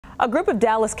A group of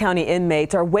Dallas County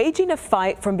inmates are waging a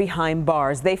fight from behind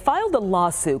bars. They filed a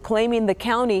lawsuit claiming the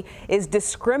county is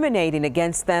discriminating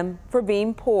against them for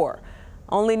being poor.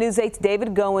 Only News 8's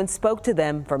David Goins spoke to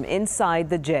them from inside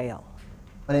the jail.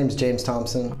 My name is James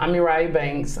Thompson. I'm Uriah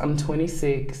Banks. I'm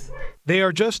 26. They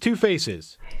are just two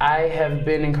faces. I have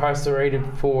been incarcerated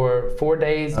for 4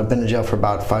 days. I've been in jail for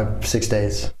about 5-6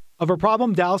 days. Of a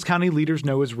problem Dallas County leaders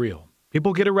know is real.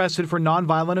 People get arrested for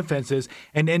nonviolent offenses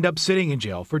and end up sitting in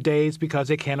jail for days because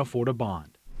they can't afford a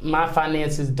bond. My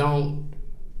finances don't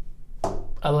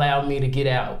allow me to get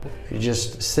out. You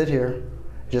just sit here.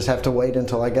 You just have to wait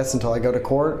until I go to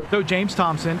court. So James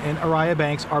Thompson and Uriah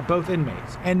Banks are both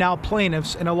inmates and now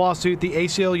plaintiffs in a lawsuit the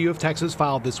ACLU of Texas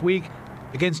filed this week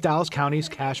against Dallas County's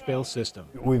cash bail system.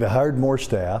 We've hired more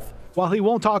staff. While he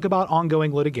won't talk about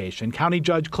ongoing litigation, County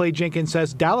Judge Clay Jenkins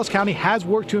says Dallas County has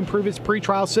worked to improve its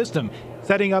pretrial system,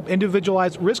 setting up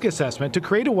individualized risk assessment to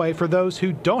create a way for those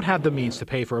who don't have the means to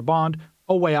pay for a bond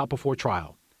a way out before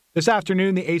trial. This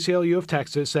afternoon, the ACLU of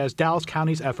Texas says Dallas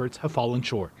County's efforts have fallen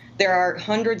short. There are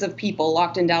hundreds of people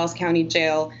locked in Dallas County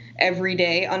Jail every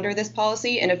day under this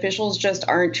policy, and officials just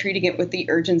aren't treating it with the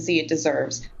urgency it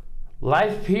deserves.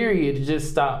 Life period just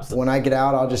stops. When I get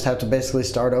out, I'll just have to basically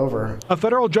start over. A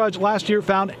federal judge last year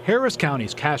found Harris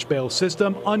County's cash bail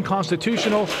system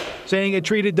unconstitutional, saying it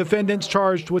treated defendants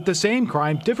charged with the same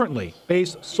crime differently,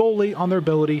 based solely on their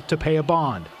ability to pay a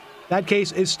bond. That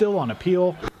case is still on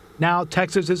appeal. Now,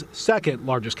 Texas's second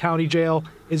largest county jail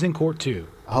is in court too.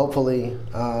 Hopefully,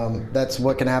 that's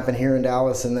what can happen here in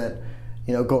Dallas, and that,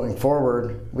 going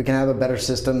forward, we can have a better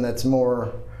system that's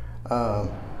more,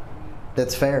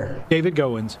 that's fair. David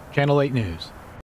Goins, Channel 8 News.